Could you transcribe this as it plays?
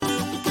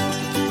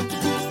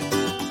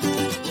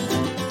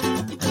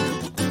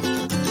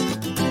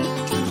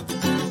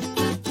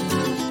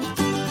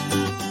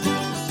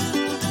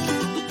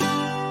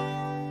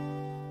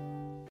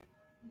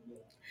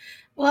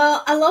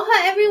Aloha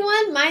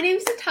everyone, my name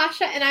is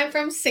Natasya and I'm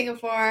from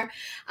Singapore.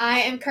 I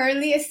am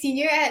currently a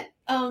senior at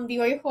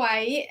BYU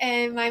Hawaii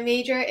and my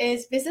major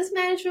is business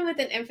management with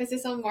an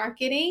emphasis on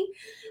marketing.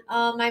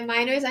 I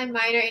minor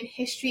in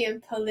history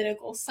and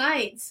political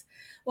science.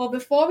 Well,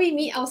 before we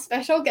meet our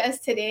special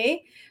guest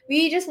today,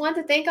 we just want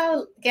to thank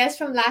our guest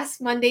from last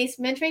Monday's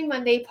Mentoring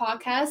Monday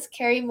podcast,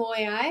 Carrie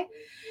Moyai.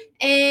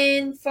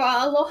 And for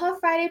our Aloha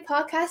Friday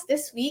podcast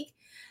this week,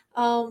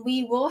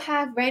 we will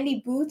have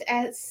Randy Booth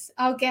as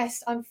our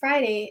guest on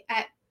Friday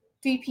at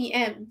 3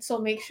 p.m. So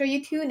make sure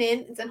you tune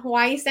in. It's in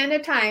Hawaii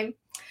Standard Time.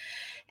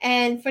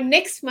 And for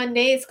next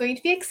Monday, it's going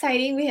to be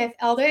exciting. We have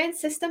Elder and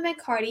Sister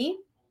McCarty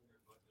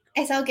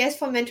as our guest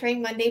for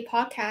Mentoring Monday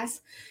podcast,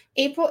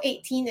 April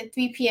 18th at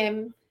 3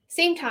 p.m.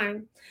 Same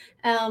time,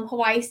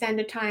 Hawaii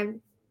Standard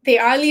Time. They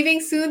are leaving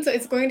soon, so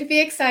it's going to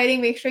be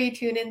exciting. Make sure you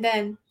tune in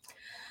then.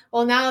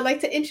 Well, now I'd like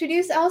to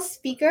introduce our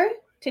speaker.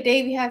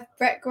 Today we have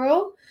Bret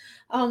Grow.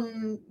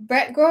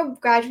 Bret Grow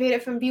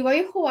graduated from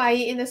BYU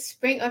Hawaii in the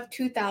spring of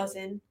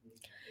 2000.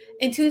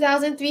 In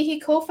 2003, he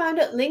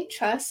co-founded Link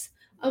Trust,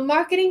 a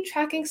marketing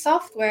tracking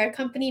software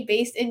company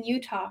based in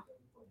Utah.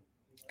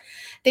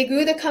 They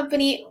grew the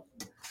company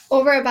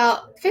over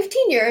about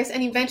 15 years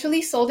and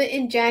eventually sold it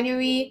in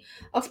January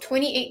of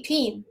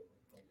 2018.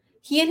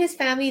 He and his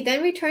family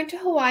then returned to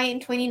Hawaii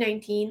in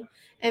 2019,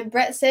 and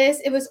Bret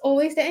says it was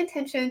always their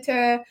intention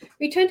to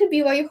return to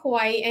BYU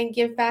Hawaii and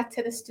give back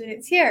to the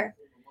students here.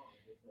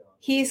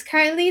 He's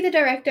currently the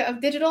Director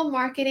of Digital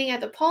Marketing at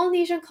the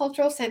Polynesian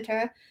Cultural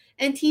Center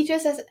and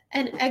teaches as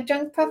an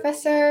adjunct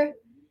professor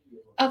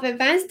of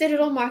advanced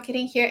digital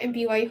marketing here in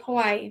BYU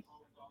Hawaii.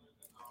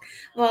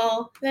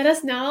 Well, let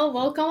us now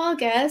welcome our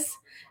guest,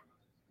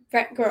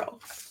 Bret Grow.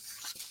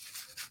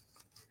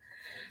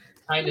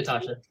 Hi,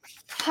 Natasya.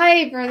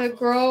 Hi, Brother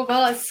Grow.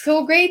 Well, it's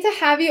so great to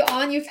have you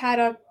on. You've had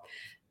a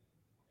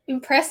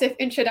impressive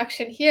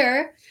introduction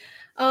here.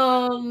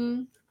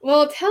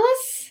 Well, tell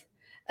us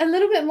a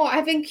little bit more.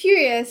 I've been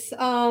curious.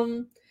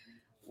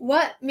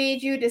 What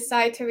made you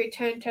decide to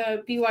return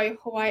to BYU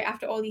Hawaii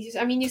after all these years?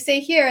 I mean, you say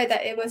here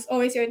that it was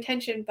always your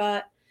intention,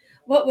 but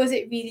what was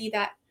it really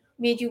that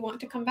made you want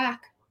to come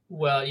back?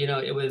 Well,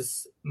 it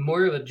was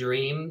more of a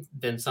dream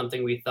than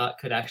something we thought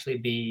could actually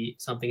be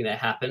something that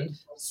happened.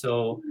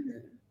 So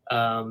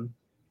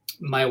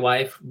my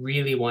wife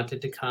really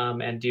wanted to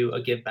come and do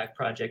a give back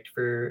project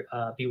for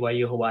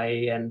BYU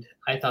Hawaii. And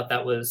I thought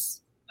that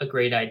was a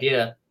great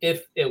idea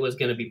if it was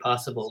going to be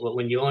possible. But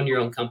when you own your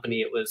own company,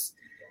 it was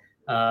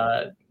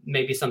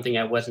maybe something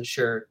I wasn't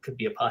sure could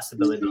be a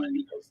possibility.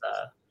 Because,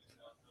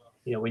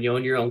 when you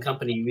own your own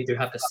company, you either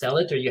have to sell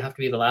it or you have to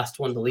be the last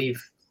one to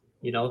leave,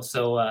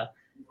 so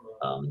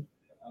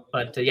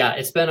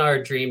it's been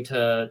our dream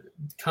to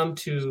come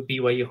to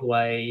BYU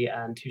Hawaii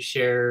and to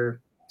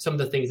share some of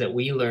the things that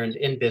we learned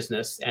in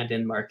business and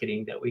in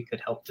marketing that we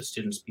could help the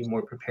students be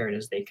more prepared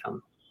as they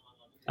come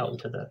out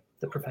into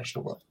the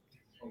professional world.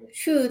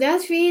 True,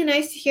 that's really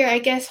nice to hear. I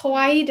guess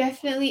Hawaii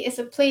definitely is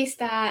a place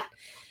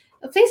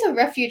of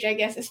refuge, I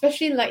guess,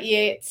 especially like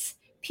it's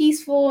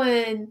peaceful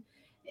and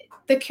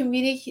the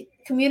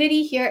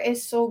community here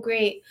is so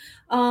great.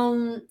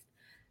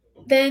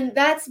 Then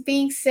that's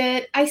being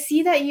said, I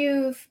see that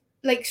you've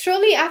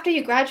shortly after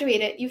you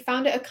graduated, you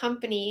founded a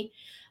company,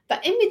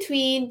 but in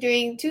between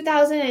during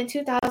 2000 and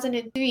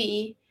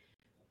 2003,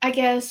 I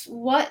guess,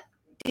 what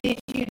did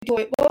you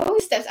do? What were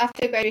steps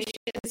after graduation?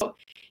 So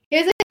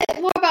here's a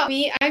bit more about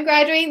me. I'm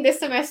graduating this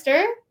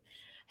semester.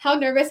 How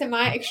nervous am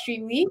I?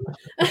 Extremely.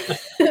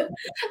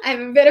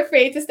 I'm a bit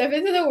afraid to step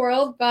into the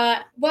world,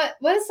 but what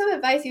is some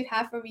advice you'd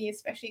have for me,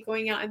 especially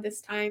going out in this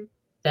time?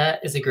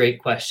 That is a great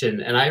question.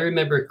 And I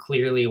remember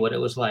clearly what it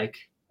was like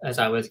as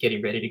I was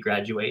getting ready to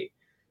graduate.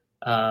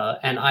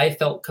 And I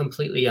felt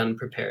completely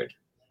unprepared,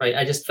 right?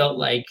 I just felt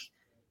like,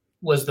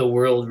 was the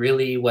world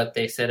really what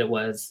they said it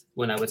was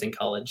when I was in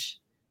college?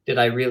 Did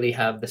I really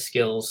have the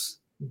skills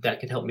that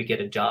could help me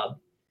get a job?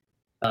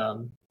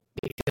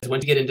 Because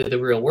once you get into the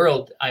real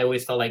world, I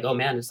always felt like, oh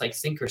man, it's like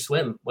sink or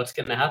swim. What's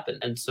going to happen?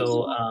 And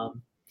so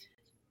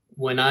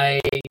when I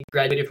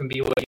graduated from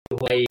BYU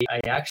Hawaii, I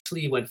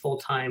actually went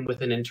full-time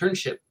with an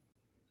internship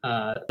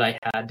that I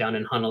had down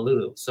in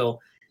Honolulu. So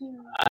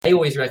I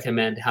always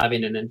recommend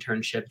having an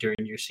internship during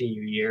your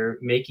senior year,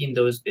 making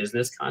those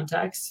business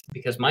contacts,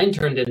 because mine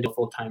turned into a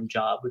full-time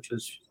job, which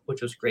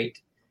was great.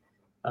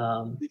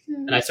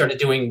 And I started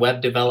doing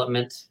web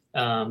development,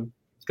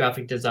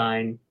 graphic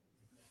design,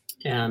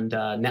 and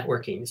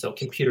networking, so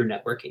computer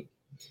networking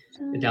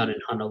down in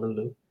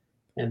Honolulu.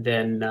 And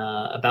then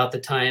about the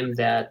time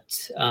that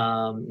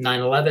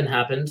 9/11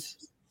 happened,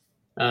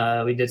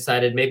 we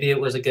decided maybe it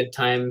was a good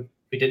time.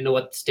 We didn't know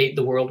what state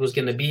the world was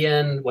going to be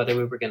in, whether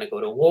we were going to go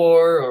to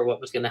war or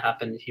what was going to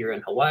happen here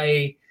in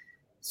Hawaii.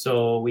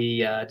 So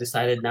we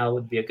decided now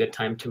would be a good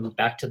time to move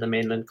back to the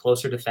mainland,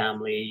 closer to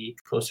family,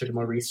 closer to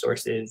more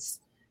resources.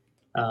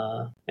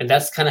 And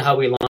that's kind of how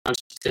we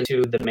launched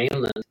into the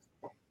mainland.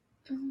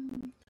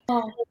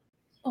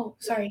 Oh,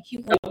 sorry.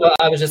 Well,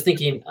 I was just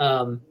thinking,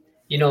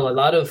 a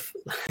lot of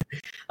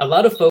a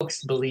lot of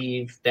folks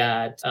believe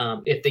that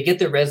if they get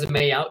their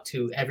resume out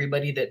to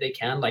everybody that they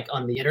can, like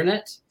on the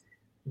internet,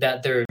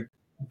 that they're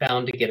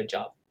bound to get a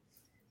job.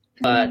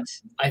 But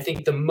I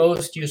think the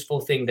most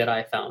useful thing that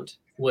I found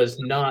was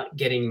not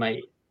getting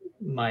my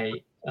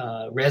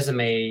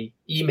resume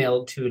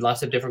emailed to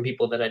lots of different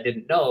people that I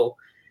didn't know,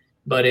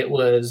 but it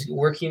was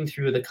working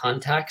through the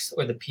contacts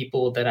or the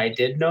people that I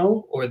did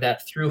know, or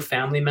that through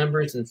family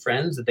members and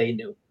friends that they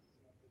knew.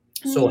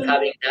 So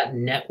having that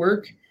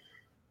network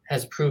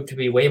has proved to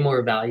be way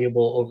more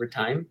valuable over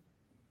time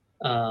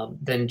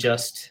than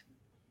just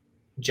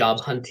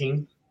job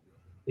hunting,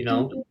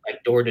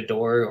 like door to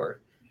door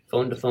or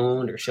phone to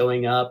phone or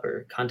showing up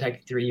or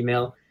contacting through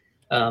email.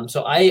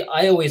 So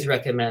I always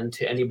recommend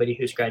to anybody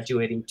who's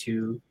graduating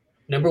to,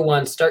 number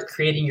one, start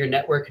creating your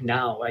network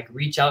now. Like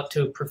reach out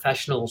to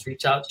professionals,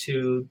 reach out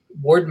to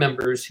board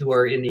members who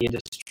are in the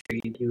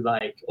industry you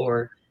like,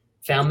 or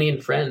family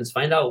and friends.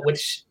 Find out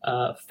which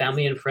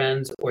family and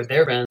friends or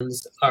their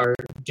friends are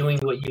doing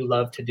what you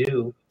love to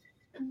do,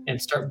 and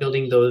start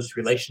building those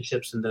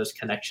relationships and those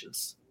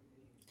connections.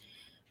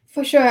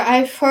 For sure.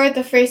 I've heard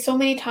the phrase so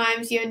many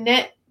times, your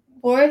net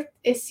worth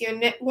is your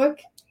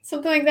network,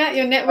 something like that.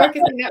 Your network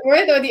is your net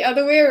worth, or the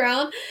other way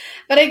around.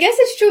 But I guess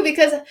it's true,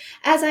 because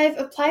as I've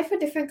applied for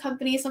different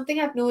companies, something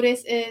I've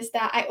noticed is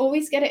that I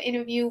always get an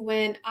interview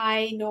when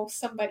I know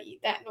somebody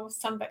that knows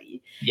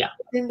somebody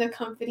in the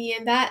company.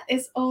 And that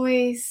is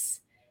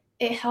always,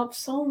 it helps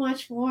so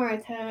much more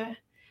to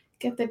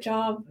get the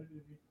job.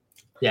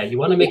 Yeah, you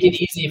want to make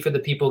it easy for the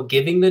people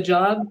giving the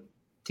job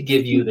to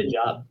give you the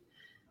job.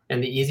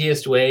 And the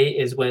easiest way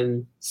is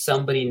when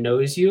somebody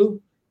knows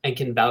you and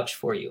can vouch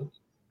for you,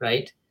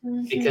 right?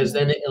 Because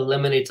then it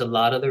eliminates a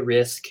lot of the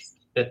risk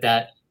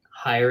that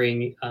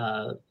hiring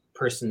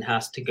person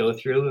has to go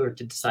through, or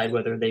to decide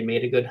whether they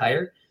made a good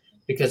hire.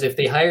 Because if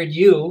they hired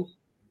you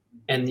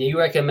and you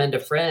recommend a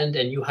friend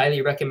and you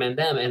highly recommend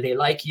them and they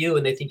like you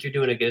and they think you're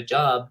doing a good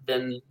job,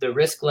 then the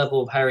risk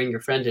level of hiring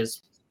your friend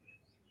is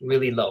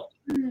really low,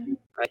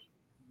 right?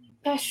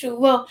 That's true.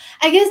 Well,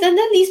 I guess then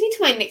that leads me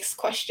to my next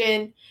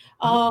question.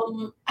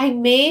 I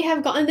may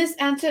have gotten this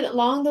answered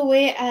along the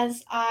way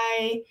as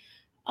I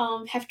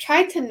have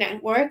tried to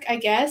network, I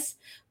guess.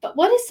 But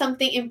what is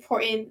something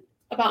important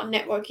about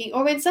networking?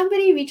 Or when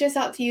somebody reaches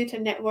out to you to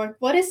network,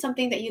 what is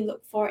something that you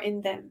look for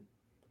in them?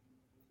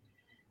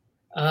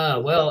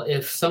 Well,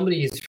 if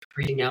somebody is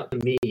reaching out to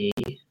me,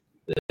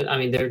 I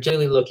mean, they're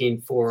generally looking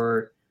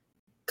for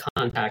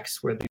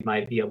contacts where they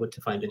might be able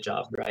to find a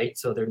job, right?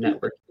 So they're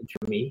networking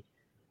through me.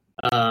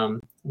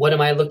 What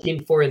am I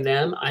looking for in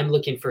them? I'm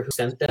looking for who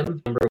sent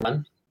them, number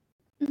one.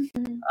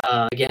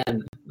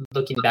 Again,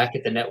 looking back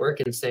at the network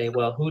and say,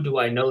 well, who do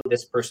I know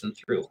this person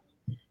through?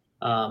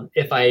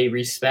 If I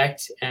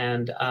respect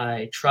and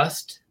I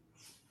trust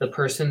the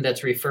person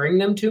that's referring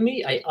them to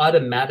me, I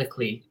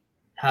automatically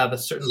have a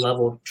certain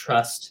level of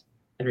trust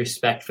and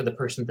respect for the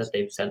person that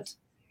they've sent.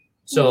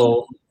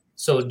 So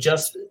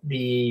just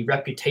the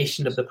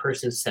reputation of the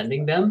person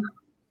sending them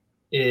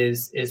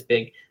is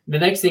big. The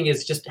next thing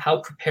is just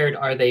how prepared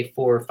are they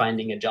for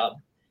finding a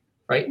job,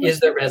 right? Is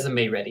their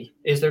resume ready?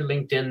 Is their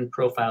LinkedIn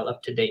profile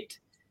up to date?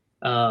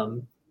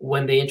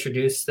 When they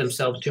introduce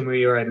themselves to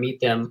me or I meet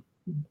them,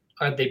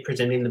 are they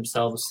presenting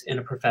themselves in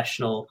a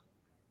professional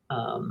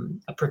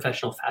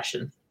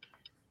fashion?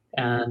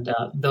 And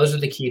those are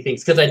the key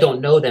things, because I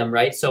don't know them,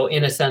 right? So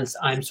in a sense,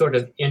 I'm sort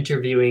of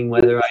interviewing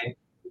whether I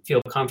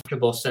feel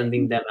comfortable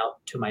sending them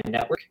out to my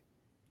network.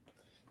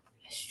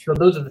 So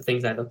those are the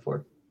things I look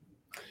for.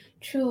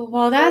 True.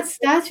 Well, that's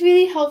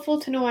really helpful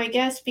to know, I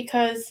guess,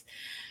 because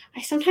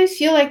I sometimes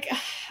feel like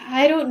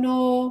I don't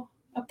know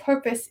a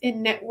purpose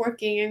in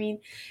networking. I mean,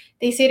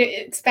 they say to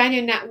expand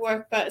your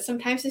network, but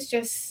sometimes it's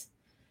just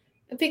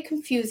a bit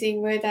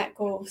confusing where that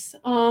goes.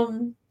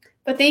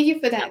 But thank you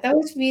for that. That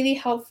was really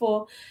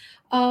helpful.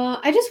 I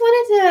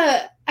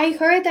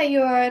heard that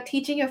you're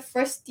teaching your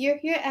first year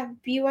here at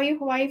BYU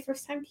Hawaii,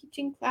 first time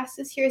teaching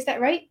classes here. Is that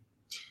right?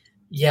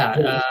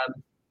 Yeah.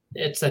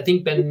 It's, I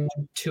think, been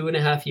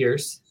 2.5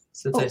 years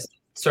since I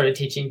started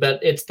teaching, but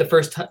it's the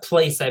first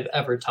place I've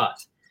ever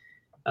taught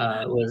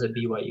was at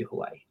BYU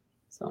Hawaii.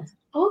 So.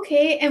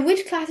 Okay. And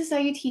which classes are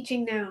you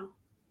teaching now?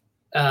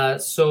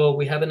 So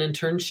we have an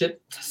internship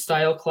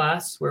style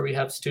class where we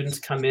have students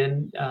come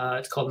in.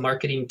 It's called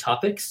Marketing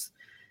Topics,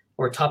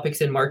 or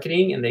Topics in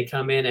Marketing, and they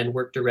come in and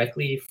work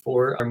directly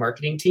for our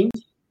marketing team.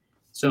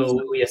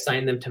 So we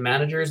assign them to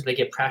managers. They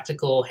get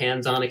practical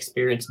hands-on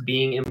experience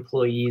being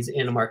employees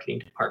in a marketing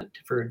department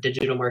for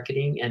digital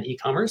marketing and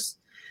e-commerce.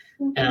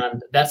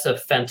 And that's a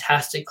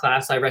fantastic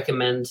class. I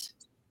recommend,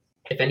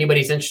 if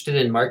anybody's interested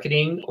in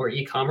marketing or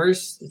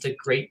e-commerce, it's a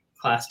great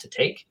class to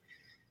take.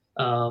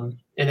 And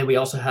then we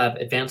also have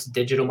advanced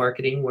digital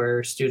marketing,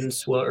 where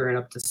students will earn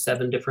up to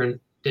 7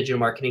 different digital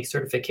marketing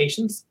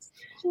certifications.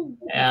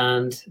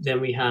 And then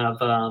we have,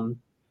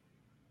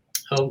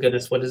 oh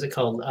goodness, what is it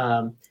called?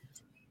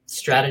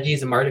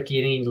 Strategies and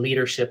Marketing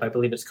Leadership, I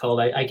believe it's called.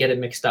 I get it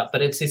mixed up,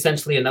 but it's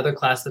essentially another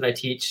class that I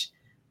teach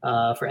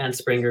for Ann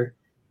Springer.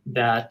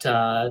 that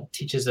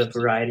teaches a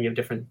variety of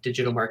different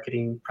digital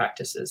marketing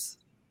practices.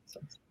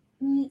 So.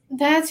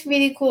 That's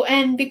really cool.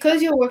 And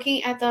because you're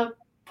working at the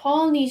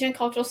Polynesian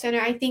Cultural Center,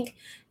 I think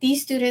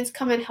these students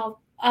come and help,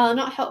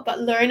 not help,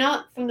 but learn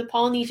out from the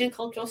Polynesian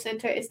Cultural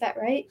Center. Is that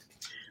right?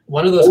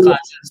 One of those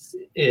classes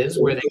is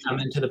where they come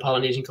into the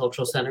Polynesian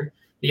Cultural Center.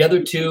 The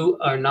other two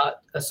are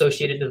not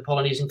associated to the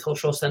Polynesian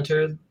Cultural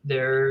Center.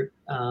 They're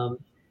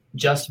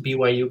just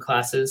BYU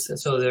classes.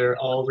 So they're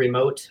all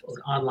remote or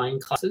online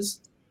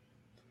classes.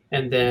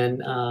 And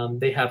then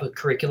they have a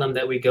curriculum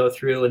that we go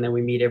through, and then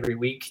we meet every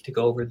week to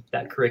go over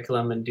that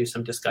curriculum and do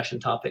some discussion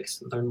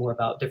topics, learn more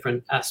about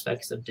different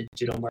aspects of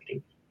digital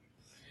marketing.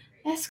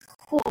 That's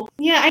cool.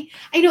 Yeah,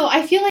 I know.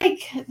 I feel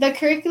like the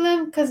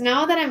curriculum, because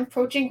now that I'm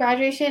approaching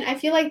graduation, I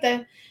feel like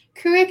the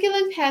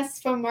curriculum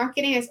for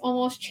marketing has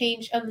almost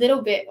changed a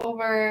little bit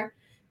over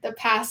the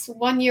past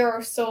 1 year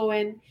or so,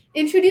 and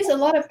introduced a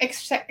lot of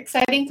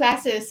exciting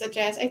classes, such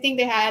as I think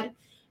they had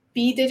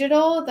Be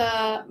Digital,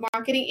 the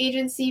marketing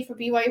agency for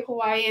BYU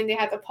Hawaii, and they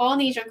had the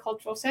Polynesian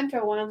Cultural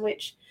Center one,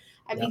 which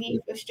I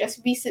believe was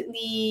just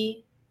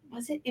recently,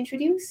 was it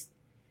introduced?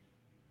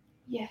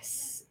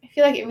 Yes, I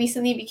feel like it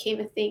recently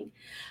became a thing.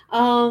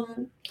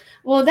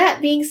 Well,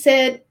 that being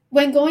said,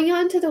 when going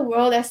out into the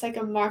world as like a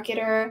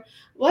marketer,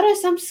 what are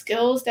some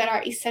skills that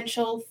are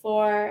essential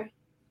for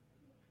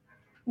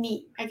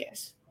me, I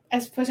guess,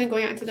 as a person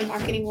going out into the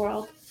marketing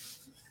world?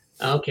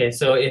 Okay,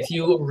 so if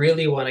you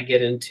really want to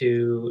get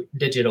into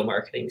digital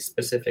marketing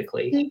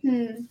specifically,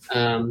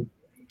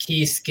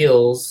 key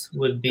skills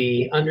would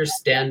be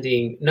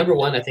understanding. Number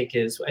one, I think,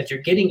 is as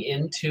you're getting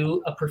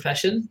into a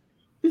profession,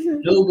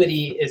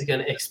 nobody is going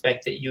to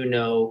expect that you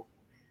know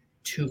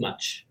too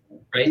much,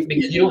 right?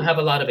 Because you don't have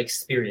a lot of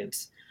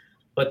experience.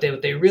 But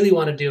what they really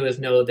want to do is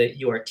know that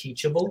you are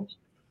teachable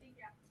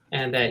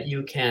and that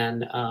you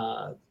can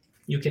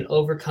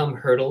overcome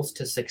hurdles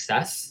to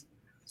success.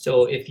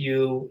 So if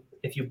you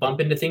bump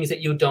into things that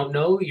you don't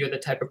know, you're the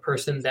type of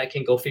person that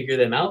can go figure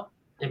them out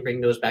and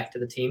bring those back to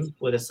the team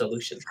with a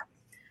solution.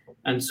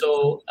 And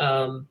so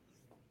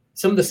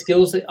some of the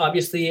skills that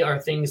obviously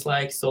are things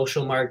like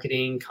social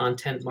marketing,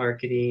 content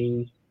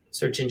marketing,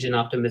 search engine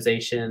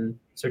optimization,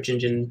 search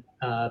engine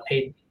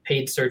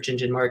paid search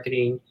engine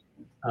marketing,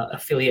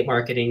 affiliate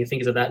marketing,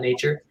 things of that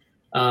nature.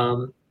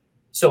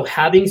 So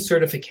having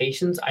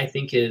certifications, I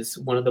think, is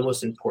one of the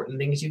most important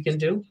things you can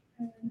do,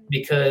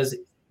 because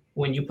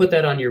when you put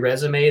that on your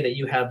resume that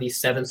you have these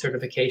 7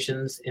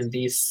 certifications in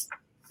these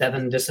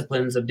 7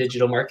 disciplines of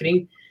digital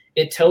marketing,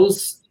 it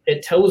tells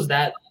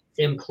that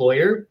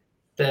employer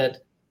that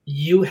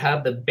you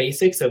have the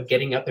basics of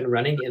getting up and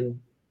running in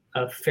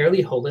a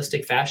fairly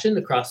holistic fashion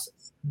across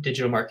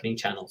digital marketing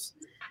channels.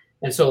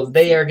 And so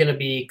they are going to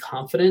be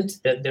confident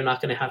that they're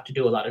not going to have to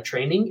do a lot of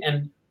training.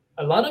 And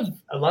a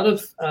lot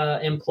of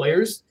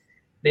employers,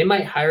 they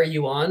might hire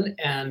you on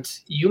and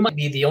you might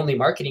be the only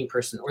marketing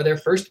person or their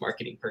first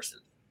marketing person.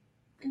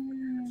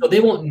 So they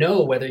won't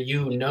know whether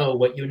you know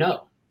what you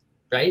know,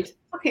 right?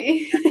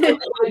 Okay. So they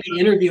might be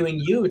interviewing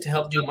you to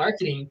help do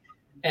marketing,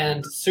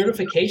 and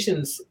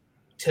certifications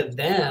to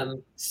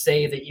them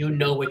say that you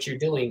know what you're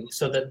doing,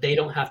 so that they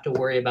don't have to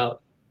worry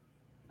about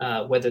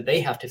whether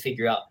they have to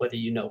figure out whether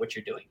you know what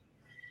you're doing.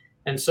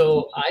 And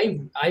so I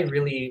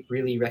really,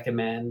 really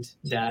recommend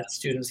that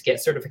students get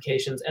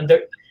certifications. And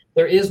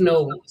there is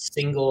no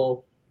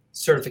single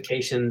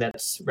certification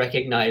that's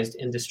recognized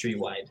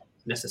industry-wide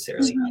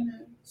necessarily.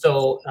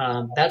 So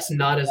that's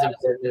not as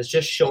important as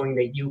just showing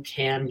that you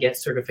can get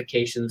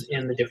certifications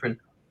in the different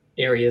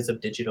areas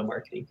of digital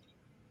marketing.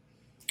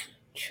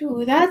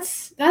 True.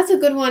 That's a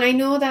good one. I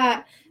know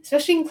that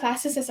especially in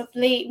classes as of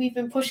late, we've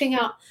been pushing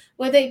out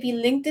whether it be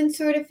LinkedIn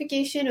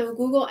certification or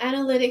Google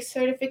Analytics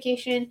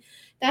certification.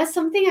 That's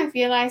something I've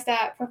realized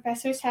that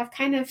professors have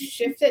kind of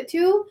shifted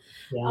to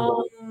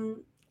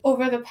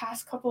over the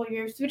past couple of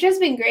years, which has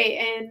been great,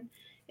 and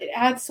it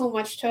adds so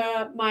much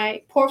to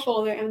my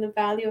portfolio and the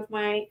value of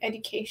my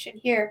education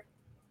here.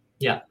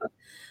 Yeah.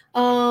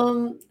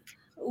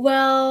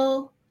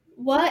 Well,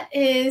 what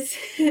is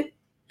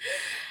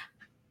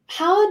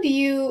how would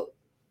you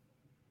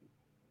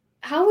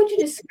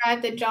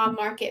describe the job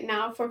market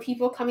now for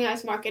people coming out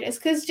as marketers?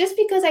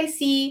 Because I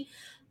see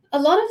a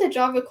lot of the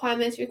job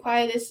requirements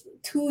require this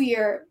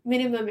 2-year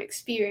minimum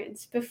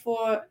experience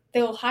before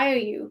they'll hire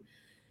you.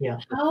 Yeah.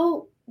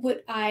 How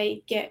would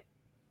I get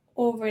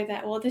over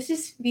that? Well, this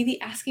is really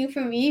asking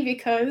for me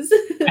because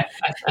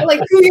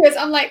like 2 years,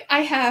 I'm like, I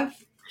have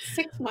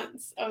 6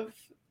 months of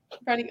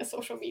running a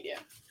social media.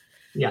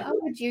 Yeah. How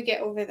would you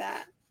get over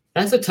that?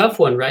 That's a tough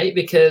one, right?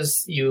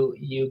 Because you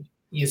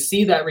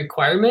see that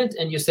requirement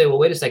and you say, well,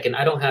 wait a second,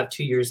 I don't have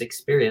 2 years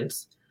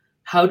experience.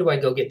 How do I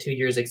go get 2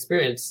 years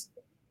experience?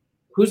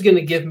 Who's going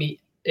to give me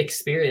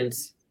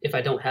experience if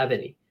I don't have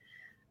any?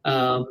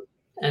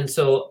 And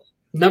so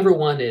number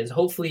one is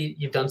hopefully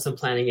you've done some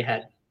planning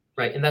ahead,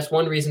 right? And that's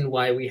one reason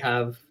why we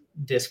have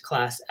this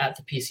class at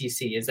the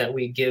PCC, is that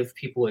we give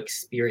people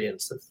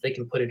experience so that they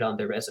can put it on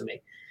their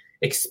resume.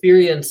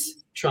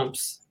 Experience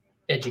trumps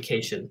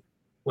education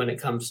when it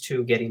comes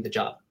to getting the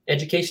job.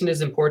 Education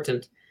is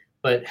important,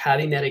 but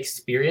having that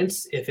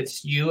experience, if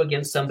it's you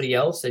against somebody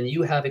else and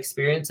you have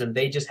experience and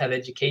they just have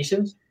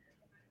education,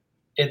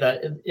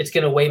 it's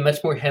going to weigh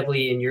much more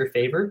heavily in your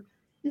favor.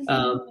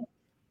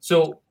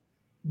 So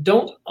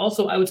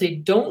I would say,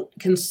 don't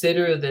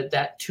consider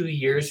that 2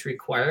 years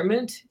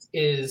requirement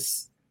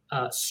is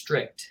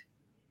strict.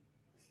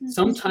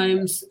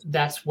 Sometimes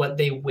that's what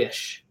they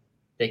wish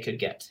they could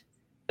get.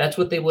 That's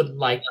what they would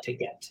like to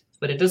get,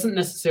 but it doesn't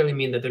necessarily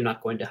mean that they're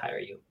not going to hire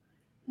you.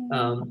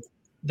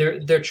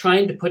 They're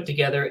trying to put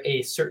together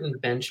a certain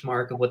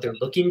benchmark of what they're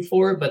looking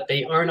for, but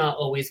they are not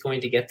always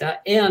going to get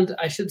that. And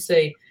I should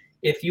say,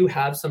 if you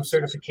have some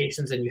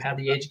certifications and you have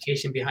the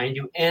education behind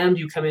you and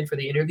you come in for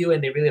the interview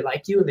and they really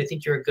like you and they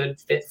think you're a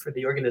good fit for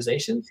the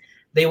organization,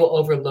 they will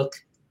overlook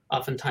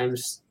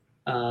oftentimes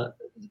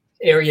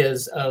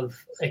areas of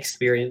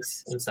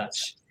experience and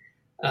such.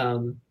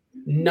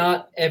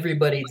 Not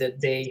everybody that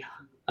they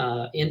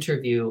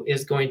interview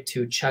is going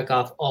to check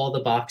off all the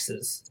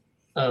boxes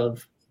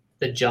of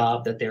the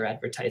job that they're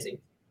advertising,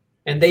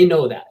 and they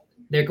know that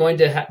they're going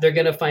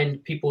to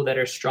find people that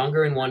are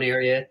stronger in one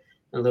area,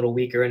 a little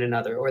weaker in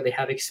another, or they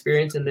have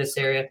experience in this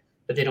area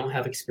but they don't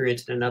have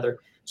experience in another.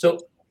 So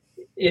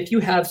if you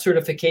have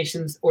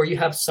certifications or you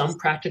have some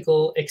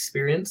practical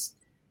experience,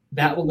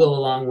 that will go a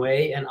long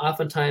way, and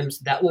oftentimes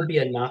that will be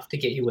enough to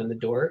get you in the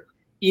door,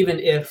 even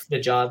if the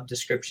job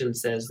description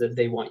says that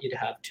they want you to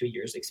have 2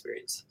 years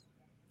experience.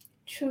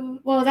 True.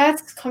 Well,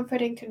 that's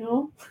comforting to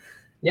know.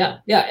 Yeah.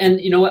 And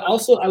you know what?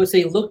 Also, I would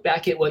say look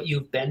back at what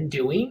you've been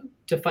doing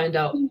to find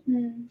out,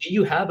 do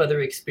you have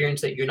other experience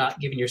that you're not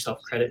giving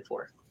yourself credit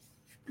for?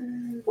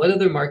 What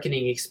other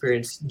marketing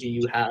experience do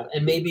you have?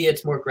 And maybe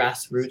it's more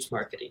grassroots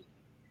marketing.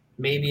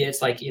 Maybe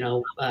it's like,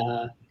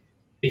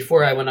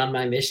 before I went on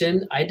my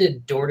mission, I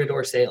did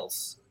door-to-door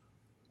sales.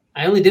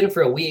 I only did it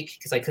for a week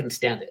because I couldn't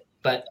stand it,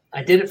 but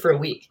I did it for a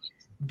week.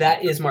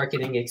 That is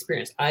marketing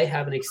experience. I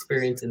have an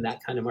experience in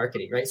that kind of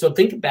marketing, right? So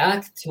think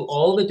back to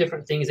all the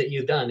different things that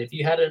you've done. If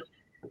you had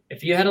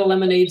a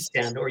lemonade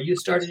stand, or you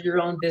started your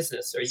own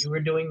business, or you were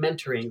doing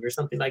mentoring or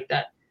something like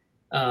that,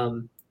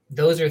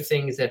 those are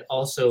things that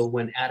also,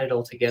 when added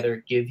all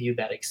together, give you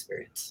that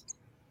experience.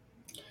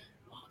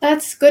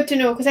 That's good to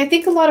know, because I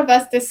think a lot of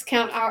us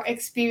discount our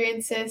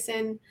experiences,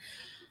 and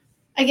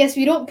I guess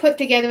we don't put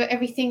together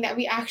everything that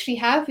we actually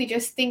have. We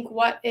just think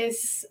what an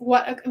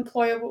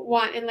employer would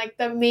want and like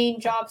the main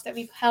jobs that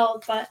we've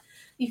held, but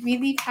we've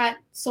really had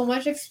so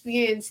much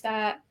experience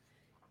that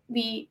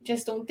we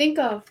just don't think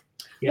of.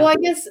 Yeah. Well, I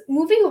guess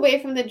moving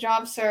away from the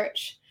job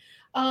search,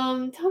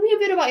 tell me a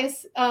bit about your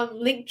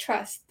Link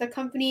Trust, the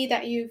company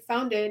that you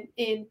founded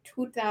in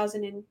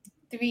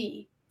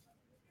 2003.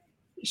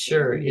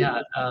 Sure.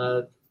 Yeah.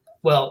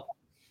 Well,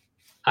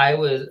 I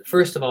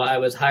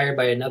was hired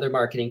by another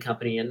marketing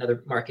company,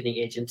 another marketing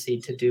agency,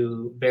 to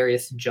do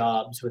various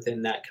jobs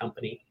within that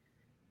company.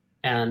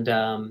 And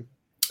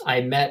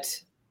I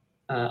met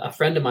a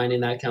friend of mine in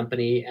that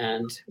company,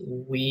 and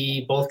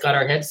we both got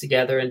our heads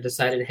together and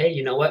decided, hey,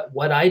 you know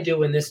what I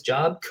do in this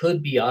job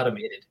could be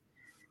automated.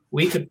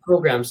 We could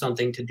program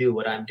something to do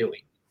what I'm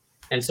doing.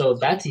 And so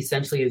that's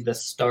essentially the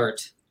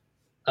start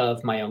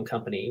of my own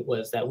company,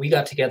 was that we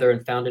got together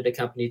and founded a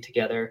company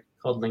together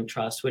called Link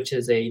Trust, which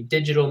is a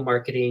digital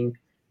marketing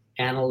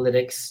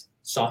analytics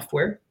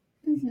software.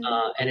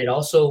 And it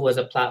also was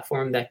a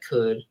platform that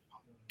could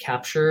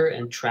capture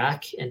and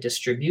track and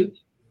distribute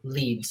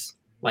leads,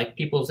 like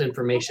people's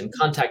information,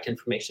 contact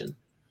information.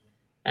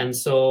 And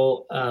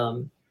so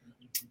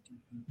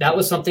that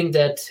was something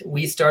that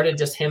we started,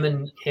 just him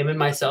and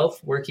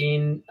myself,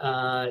 working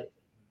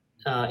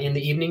in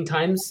the evening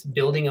times,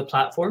 building a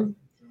platform,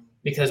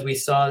 because we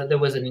saw that there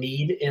was a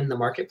need in the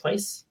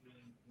marketplace.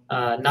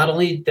 Not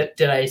only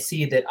did I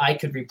see that I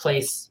could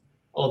replace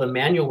all the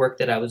manual work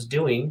that I was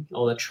doing,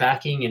 all the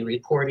tracking and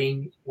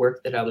reporting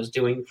work that I was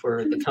doing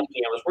for the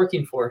company I was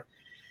working for,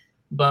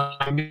 but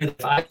I knew that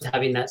if I was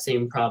having that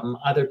same problem,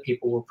 other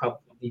people were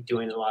probably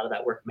doing a lot of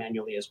that work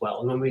manually as well.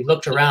 And when we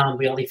looked around,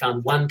 we only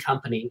found one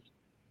company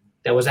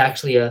that was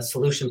actually a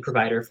solution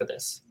provider for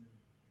this.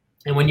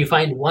 And when you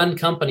find one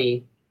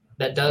company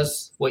that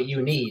does what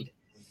you need,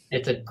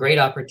 it's a great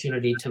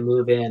opportunity to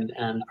move in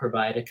and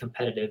provide a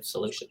competitive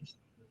solution.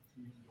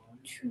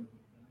 True.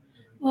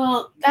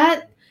 Well,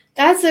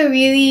 that's a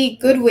really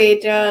good way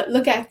to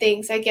look at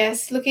things, I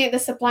guess, looking at the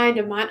supply and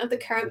demand of the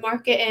current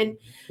market and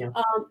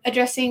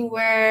addressing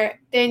where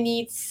there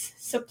needs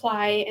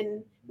supply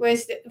and where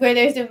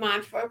there's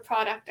demand for a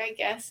product, I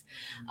guess.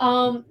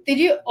 Did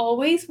you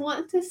always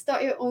want to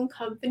start your own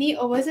company,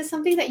 or was it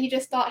something that you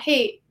just thought,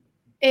 hey,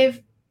 if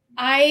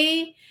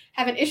I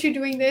have an issue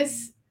doing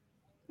this,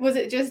 was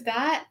it just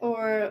that,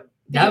 or?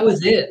 That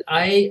was it.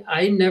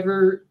 I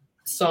never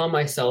saw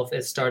myself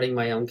as starting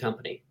my own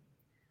company.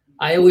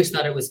 I always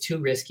thought it was too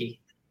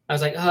risky. I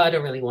was like, I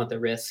don't really want the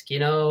risk.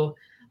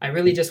 I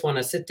really just want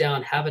to sit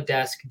down, have a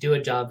desk, do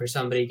a job for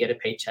somebody, get a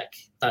paycheck.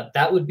 Thought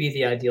that would be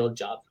the ideal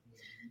job.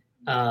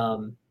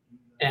 And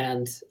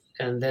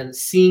then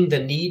seeing the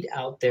need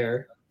out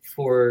there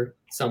for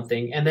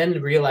something, and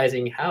then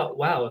realizing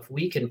if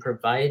we can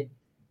provide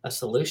a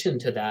solution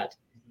to that,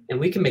 and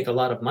we can make a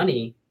lot of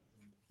money,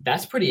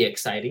 that's pretty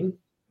exciting.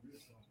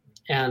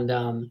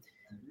 And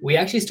we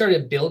actually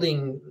started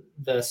building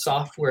the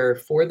software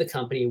for the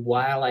company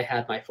while I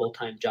had my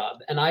full-time job.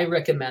 And I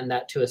recommend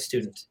that to a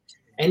student,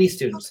 any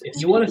students.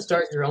 If you want to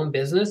start your own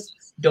business,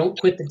 don't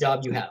quit the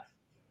job you have.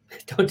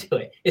 Don't do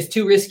it. It's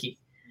too risky.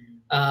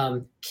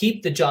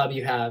 Keep the job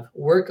you have,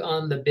 work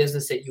on the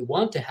business that you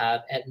want to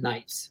have at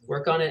nights,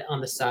 work on it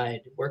on the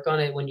side, work on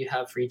it when you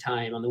have free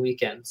time on the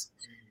weekends,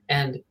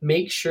 and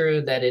make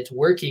sure that it's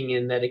working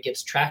and that it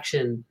gets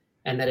traction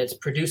and that it's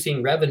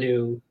producing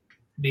revenue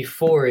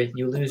before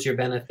you lose your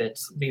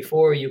benefits,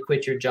 before you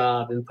quit your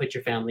job and put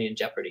your family in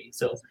jeopardy.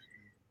 So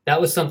that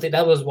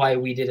was why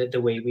we did it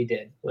the way we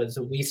did, was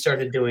we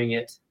started doing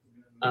it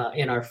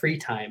in our free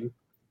time.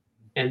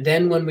 And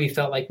then when we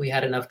felt like we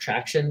had enough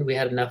traction, we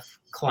had enough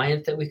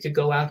client that we could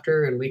go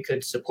after and we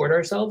could support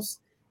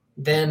ourselves,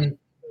 then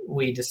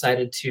we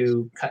decided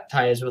to cut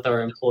ties with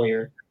our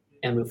employer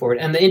and move forward.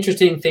 And the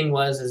interesting thing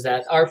is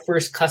that our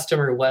first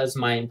customer was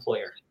my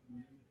employer.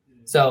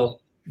 So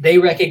they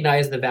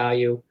recognized the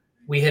value.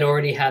 We had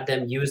already had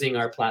them using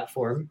our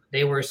platform.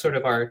 They were sort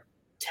of our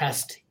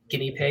test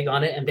guinea pig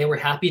on it, and they were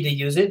happy to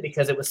use it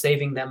because it was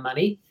saving them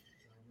money.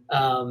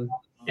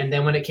 And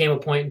then when it came a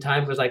point in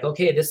time, it was like,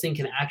 okay, this thing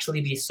can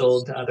actually be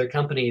sold to other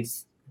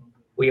companies.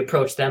 We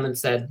approached them and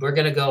said, we're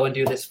going to go and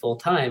do this full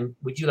time.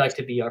 Would you like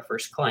to be our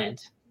first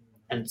client?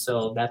 And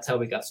so that's how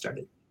we got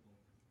started.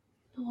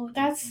 Oh,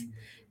 that's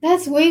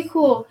way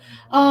cool.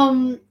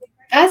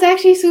 That's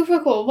actually super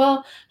cool.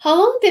 Well, how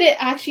long did it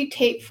actually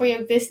take for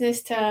your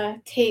business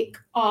to take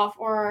off,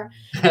 or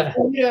how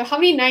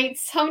many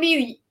nights, how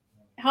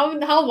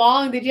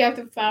long did you have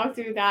to plow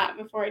through that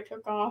before it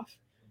took off?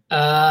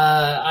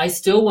 I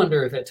still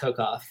wonder if it took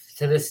off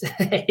to this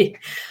day.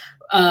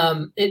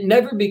 It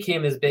never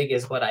became as big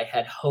as what I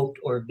had hoped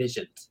or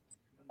visioned.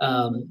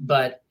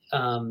 But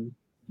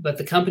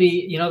the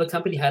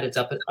company had its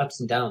ups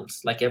and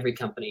downs, like every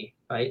company,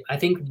 right? I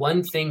think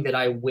one thing that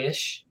I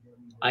wish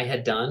I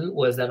had done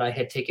was that I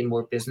had taken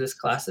more business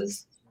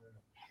classes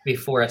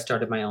before I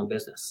started my own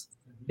business,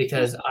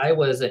 because I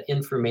was an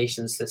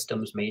information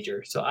systems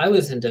major. So I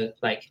was into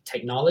like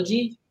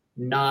technology,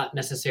 not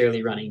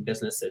necessarily running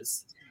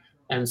businesses.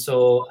 And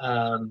so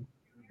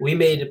we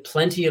made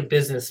plenty of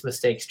business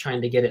mistakes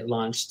trying to get it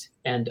launched.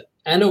 And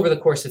over the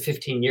course of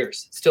 15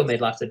 years, still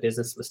made lots of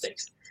business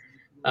mistakes.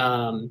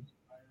 And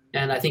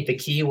I think the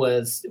key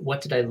was, what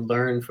did I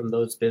learn from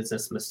those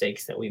business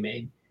mistakes that we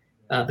made?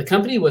 The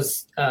company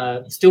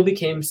still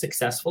became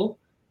successful.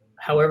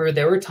 However,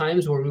 there were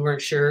times where we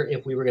weren't sure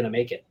if we were going to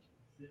make it.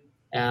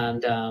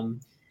 And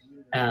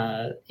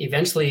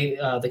eventually,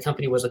 the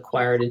company was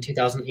acquired in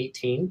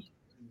 2018.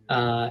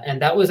 And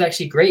that was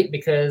actually great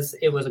because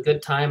it was a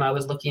good time. I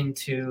was looking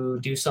to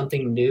do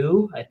something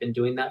new. I'd been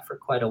doing that for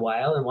quite a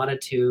while and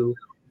wanted to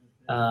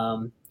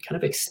kind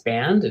of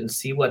expand and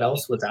see what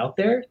else was out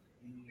there.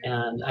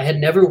 And I had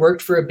never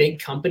worked for a big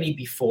company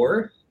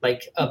before,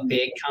 like a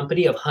big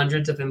company of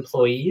hundreds of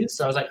employees.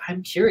 So I was like,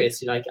 I'm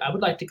curious, I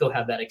would like to go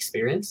have that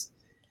experience.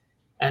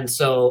 And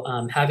so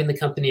having the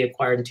company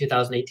acquired in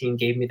 2018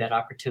 gave me that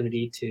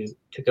opportunity to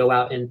go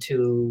out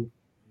into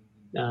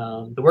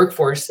the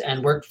workforce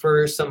and work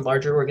for some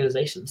larger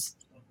organizations.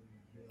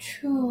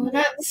 True.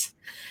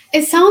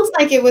 It sounds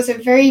like it was a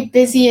very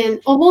busy and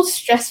almost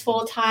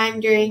stressful time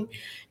during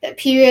that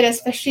period,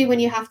 especially when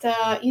you have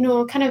to,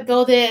 kind of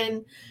build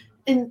it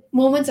in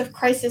moments of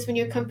crisis when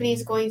your company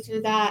is going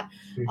through that.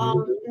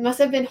 It must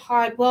have been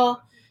hard.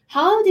 Well,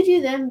 how did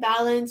you then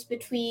balance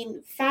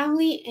between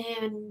family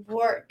and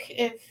work?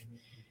 If,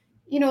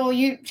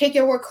 you take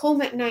your work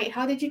home at night,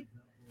 how did you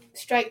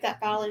strike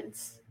that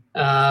balance?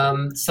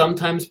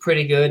 Sometimes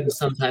pretty good and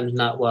sometimes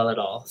not well at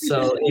all.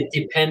 So it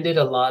depended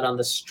a lot on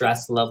the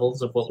stress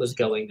levels of what was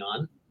going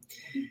on.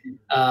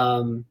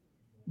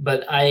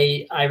 But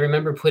I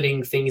remember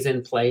putting things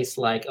in place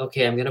like,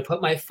 okay, I'm going to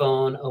put my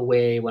phone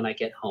away when I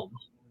get home,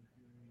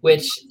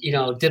 which,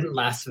 didn't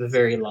last for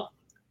very long.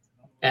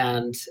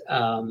 And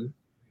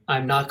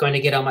I'm not going to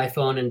get on my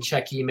phone and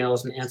check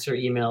emails and answer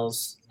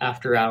emails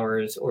after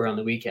hours or on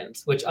the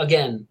weekends, which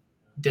again,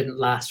 didn't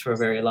last for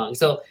very long.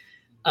 So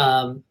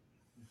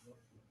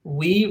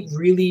we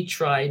really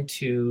tried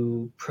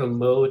to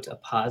promote a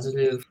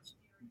positive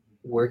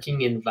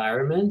working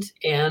environment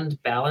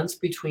and balance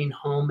between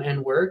home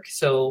and work.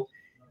 So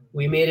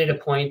we made it a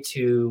point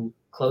to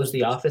close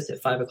the office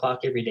at 5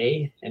 o'clock every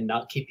day and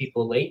not keep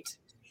people late,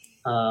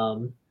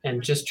 and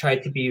just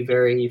tried to be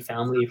very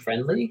family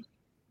friendly.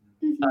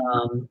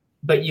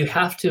 But you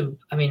have to,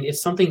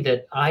 it's something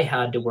that I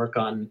had to work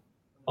on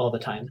all the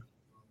time,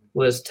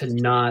 was to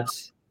not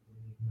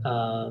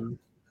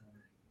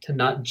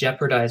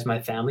jeopardize my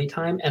family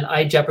time. And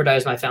I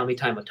jeopardized my family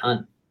time a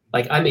ton.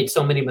 Like, I made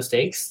so many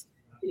mistakes.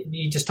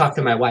 You just talk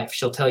to my wife,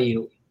 she'll tell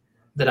you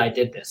that I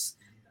did this.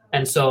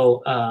 And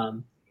so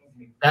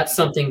that's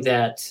something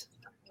that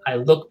I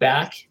look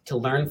back to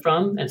learn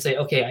from and say,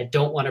 okay, I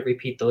don't want to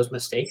repeat those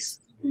mistakes.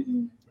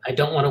 I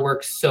don't want to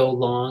work so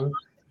long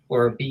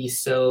or be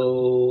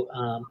so,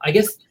 I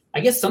guess I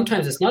guess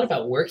sometimes it's not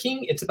about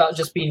working, it's about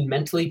just being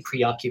mentally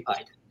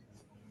preoccupied,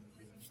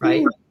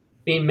 right?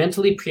 Being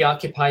mentally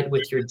preoccupied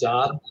with your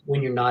job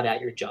when you're not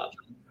at your job.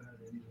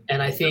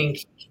 And I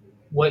think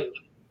what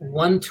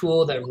one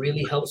tool that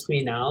really helps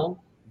me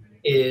now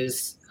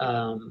is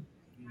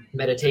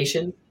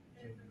meditation.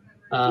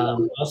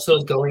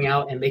 Also going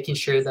out and making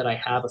sure that I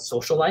have a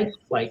social life,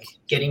 like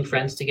getting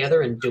friends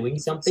together and doing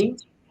something,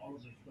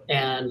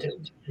 and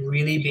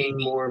really being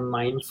more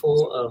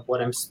mindful of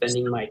what I'm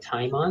spending my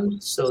time on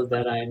so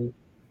that I'm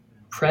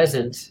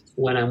present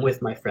when I'm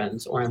with my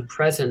friends, or I'm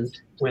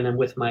present when I'm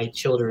with my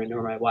children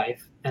or my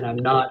wife, and I'm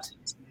not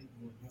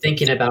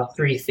thinking about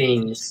three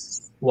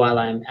things while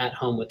I'm at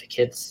home with the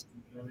kids.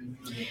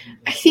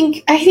 I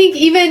think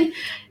even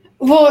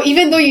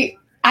though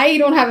I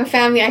don't have a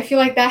family, I feel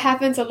like that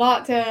happens a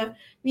lot to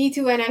me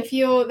too, and I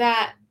feel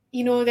that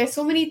there's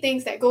so many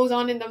things that goes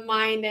on in the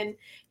mind, and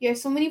you have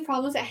so many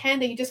problems at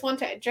hand that you just want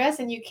to address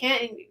and you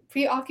can't, and it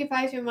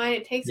preoccupies your mind.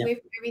 It takes Yep. away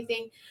from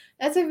everything.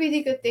 That's a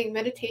really good thing.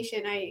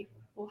 Meditation. I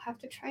will have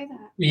to try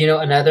that.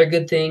 Another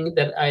good thing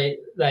that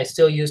I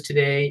still use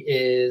today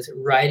is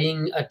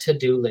writing a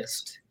to-do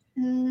list.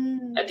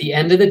 At the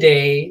end of the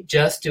day,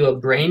 just do a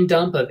brain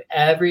dump of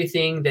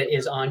everything that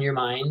is on your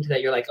mind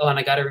that you're like, oh, and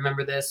I got to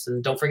remember this,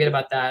 and don't forget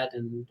about that,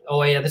 and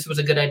oh yeah, this was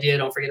a good idea,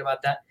 don't forget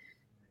about that.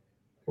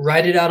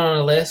 Write it out on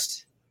a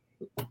list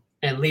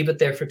and leave it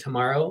there for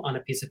tomorrow on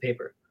a piece of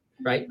paper,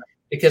 right?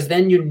 Because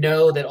then you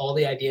know that all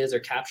the ideas are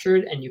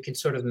captured and you can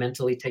sort of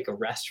mentally take a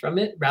rest from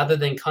it, rather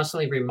than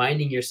constantly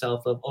reminding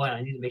yourself of, oh,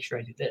 I need to make sure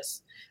I do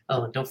this.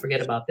 Oh, and don't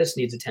forget about this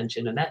needs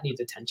attention and that needs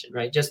attention,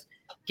 right? Just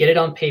get it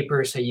on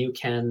paper so you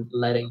can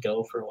let it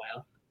go for a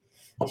while.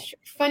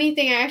 Funny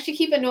thing, I actually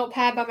keep a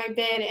notepad by my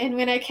bed, and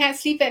when I can't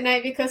sleep at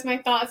night because my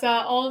thoughts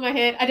are all in my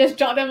head, I just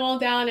jot them all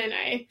down and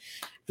I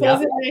close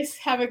it and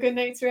I have a good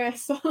night's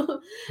rest. So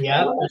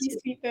yeah, you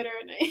sleep better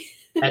at night.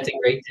 That's a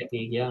great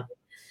technique. Yeah.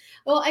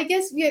 Well, I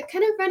guess we're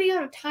kind of running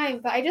out of time,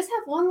 but I just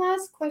have one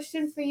last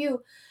question for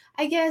you.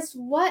 I guess,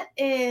 what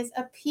is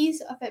a piece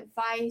of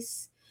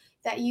advice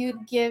that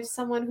you'd give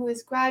someone who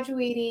is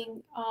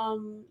graduating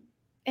and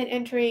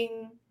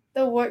entering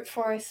the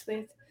workforce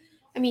with?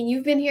 I mean,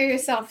 you've been here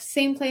yourself,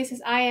 same place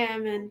as I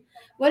am, and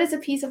what is a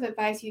piece of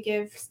advice you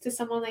give to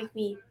someone like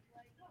me?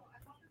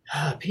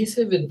 A piece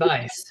of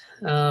advice.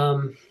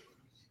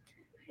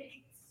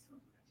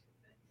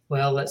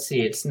 Well, let's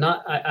see. It's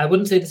not, I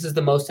wouldn't say this is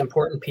the most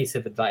important piece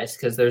of advice,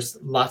 because there's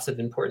lots of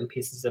important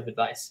pieces of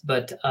advice.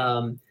 But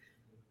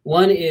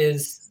one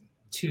is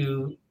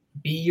to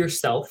be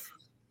yourself,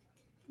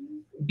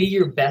 be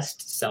your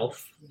best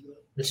self,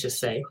 let's just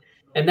say.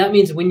 And that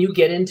means when you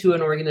get into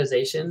an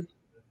organization,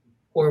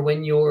 or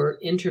when you're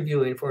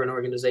interviewing for an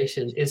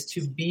organization, is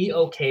to be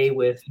okay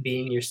with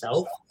being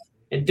yourself.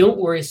 And don't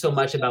worry so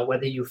much about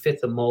whether you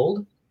fit the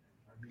mold.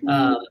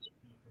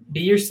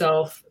 Be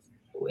yourself.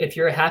 If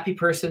you're a happy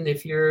person,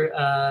 if you're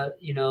a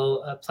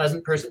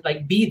pleasant person,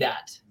 like, be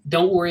that.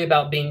 Don't worry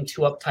about being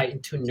too uptight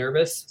and too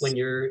nervous when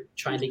you're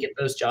trying to get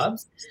those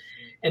jobs.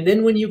 And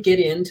then when you get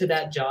into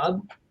that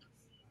job,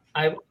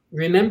 I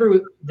remember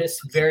this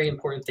very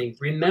important thing.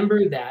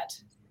 Remember that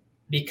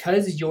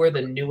because you're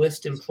the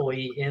newest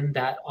employee in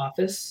that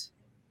office,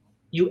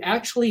 you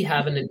actually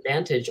have an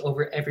advantage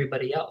over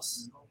everybody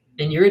else.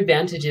 And your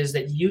advantage is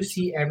that you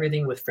see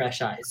everything with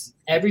fresh eyes.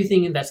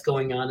 Everything that's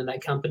going on in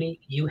that company,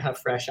 you have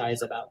fresh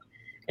eyes about.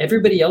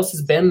 Everybody else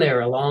has been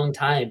there a long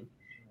time,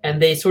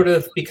 and they sort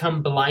of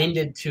become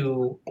blinded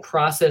to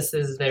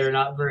processes that are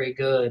not very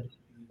good,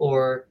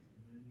 or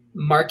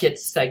market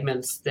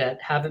segments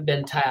that haven't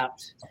been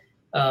tapped.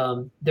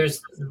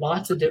 There's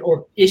lots of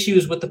or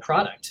issues with the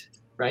product,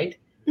 right?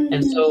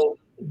 And so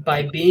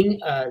by being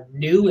a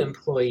new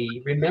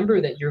employee, remember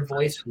that your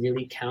voice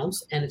really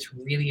counts and it's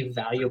really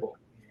valuable.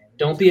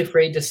 Don't be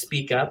afraid to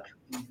speak up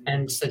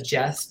and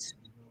suggest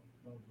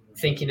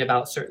thinking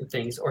about certain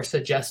things, or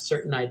suggest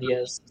certain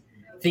ideas.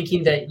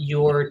 Thinking that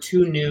you're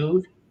too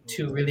new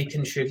to really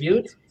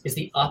contribute is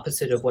the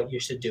opposite of what you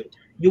should do.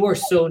 You are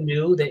so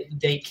new that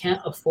they can't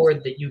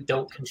afford that you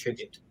don't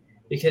contribute,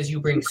 because you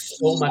bring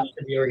so much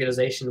to the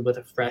organization with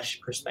a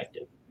fresh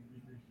perspective.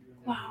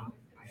 Wow.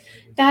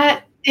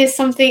 That is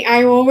something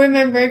I will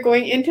remember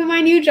going into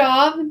my new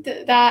job,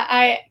 that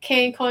I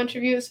can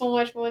contribute so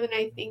much more than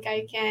I think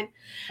I can.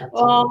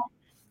 Absolutely. Well,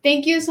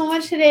 thank you so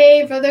much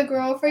today, Brother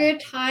Grow, for your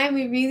time.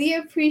 We really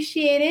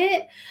appreciate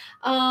it.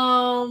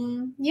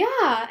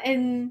 Yeah,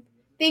 and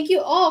thank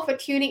you all for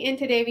tuning in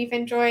today. We've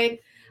enjoyed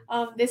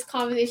this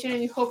conversation, and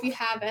we hope you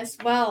have as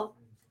well.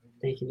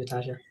 Thank you,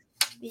 Natasha.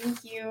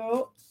 Thank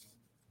you.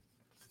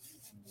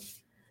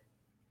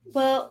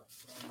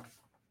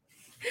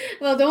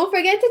 Well, don't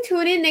forget to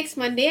tune in next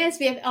Monday, as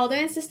we have Elder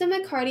and Sister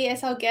McCarty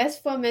as our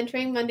guests for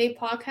Mentoring Monday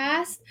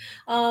podcast.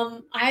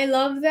 I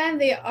love them.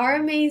 They are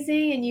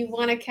amazing, and you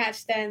want to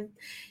catch them.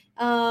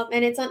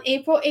 And it's on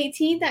April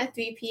 18th at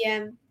 3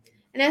 p.m.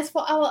 And as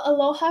for our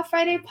Aloha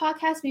Friday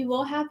podcast, we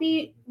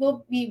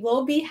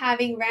will be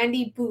having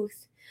Randy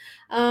Booth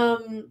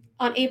on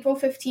April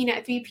 15th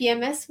at 3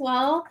 p.m. as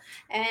well,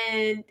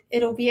 and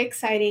it'll be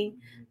exciting.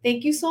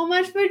 Thank you so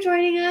much for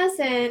joining us,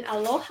 and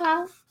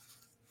aloha.